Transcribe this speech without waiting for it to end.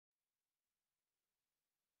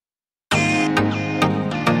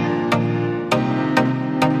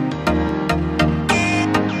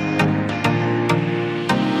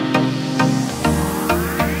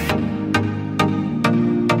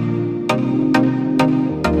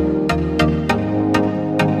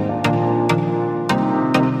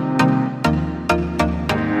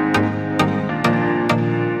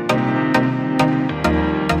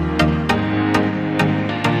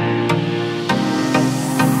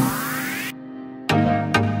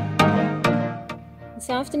This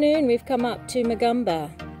afternoon we've come up to Mogumber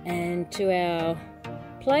and to our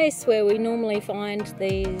place where we normally find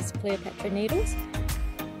these Cleopatra needles,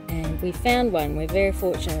 and we found one. We're very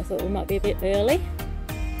fortunate. I thought we might be a bit early,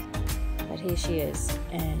 but here she is,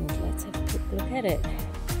 and let's have a quick look at it.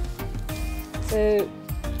 So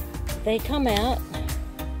they come out,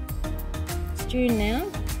 it's June now,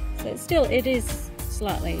 so it is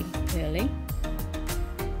slightly early.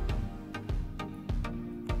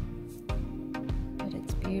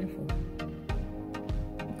 Beautiful.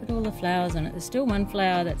 Look at all the flowers on it. There's still one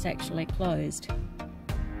flower that's actually closed,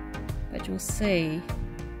 but you'll see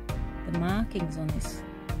the markings on this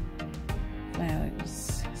flower. It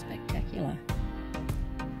was spectacular.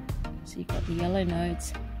 So you've got the yellow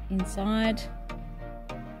nodes inside,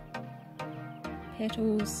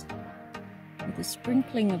 petals with a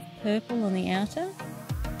sprinkling of purple on the outer.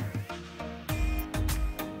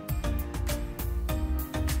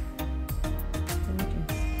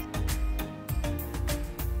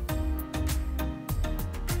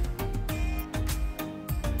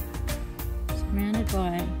 Surrounded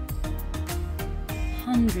by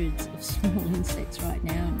hundreds of small insects right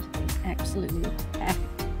now and being absolutely attacked.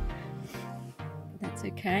 But that's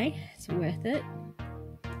okay, it's worth it.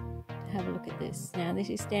 Have a look at this. Now this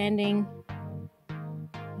is standing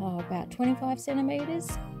about 25 centimeters.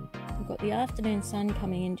 We've got the afternoon sun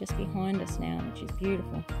coming in just behind us now, which is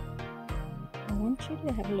beautiful. I want you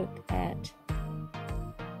to have a look at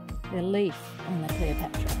the leaf on the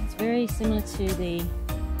Cleopatra. It's very similar to the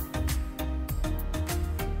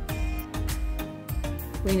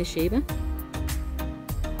Queen of Sheba.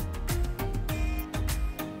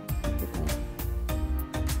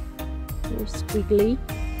 Very squiggly.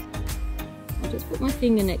 I'll just put my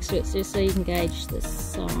finger next to it just so you can gauge the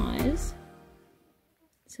size.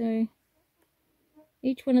 So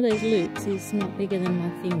each one of those loops is not bigger than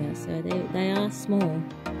my finger, so they are small.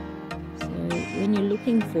 So when you're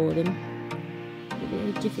looking for them, they're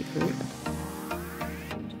very difficult to find.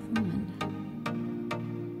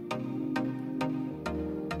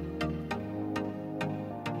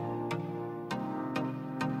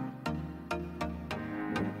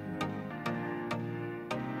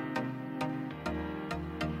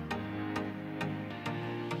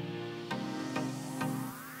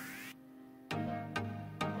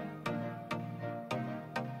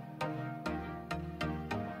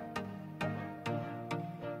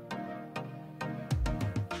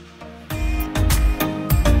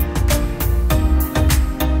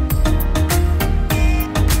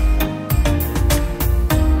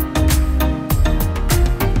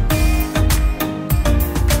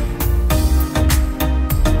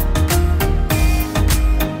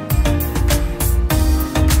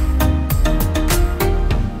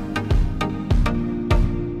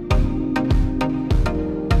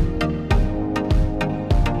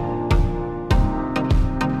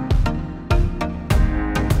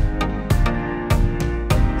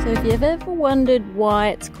 If you've ever wondered why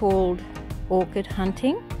it's called orchid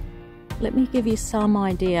hunting, let me give you some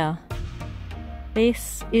idea.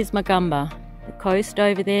 This is Mogumber, the coast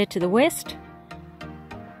over there to the west,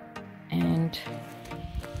 and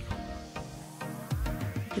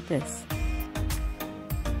look at this.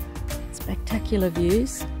 Spectacular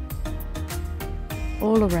views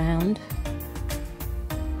all around.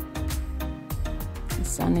 The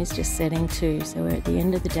sun is just setting too, so we're at the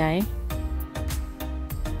end of the day.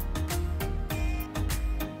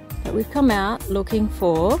 We've come out looking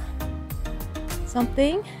for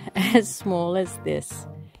something as small as this.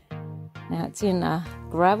 Now it's in a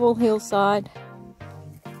gravel hillside,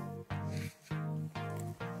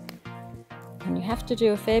 and you have to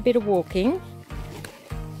do a fair bit of walking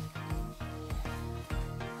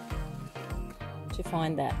to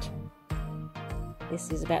find that.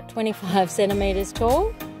 This is about 25 centimeters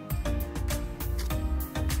tall.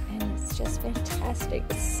 Just fantastic.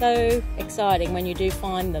 It's so exciting when you do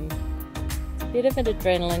find them. It's a bit of an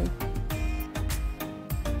adrenaline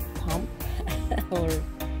pump or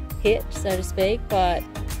hit, so to speak, but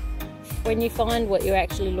when you find what you're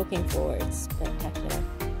actually looking for, it's spectacular.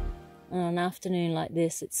 On an afternoon like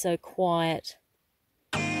this, it's so quiet.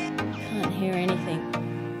 You can't hear anything.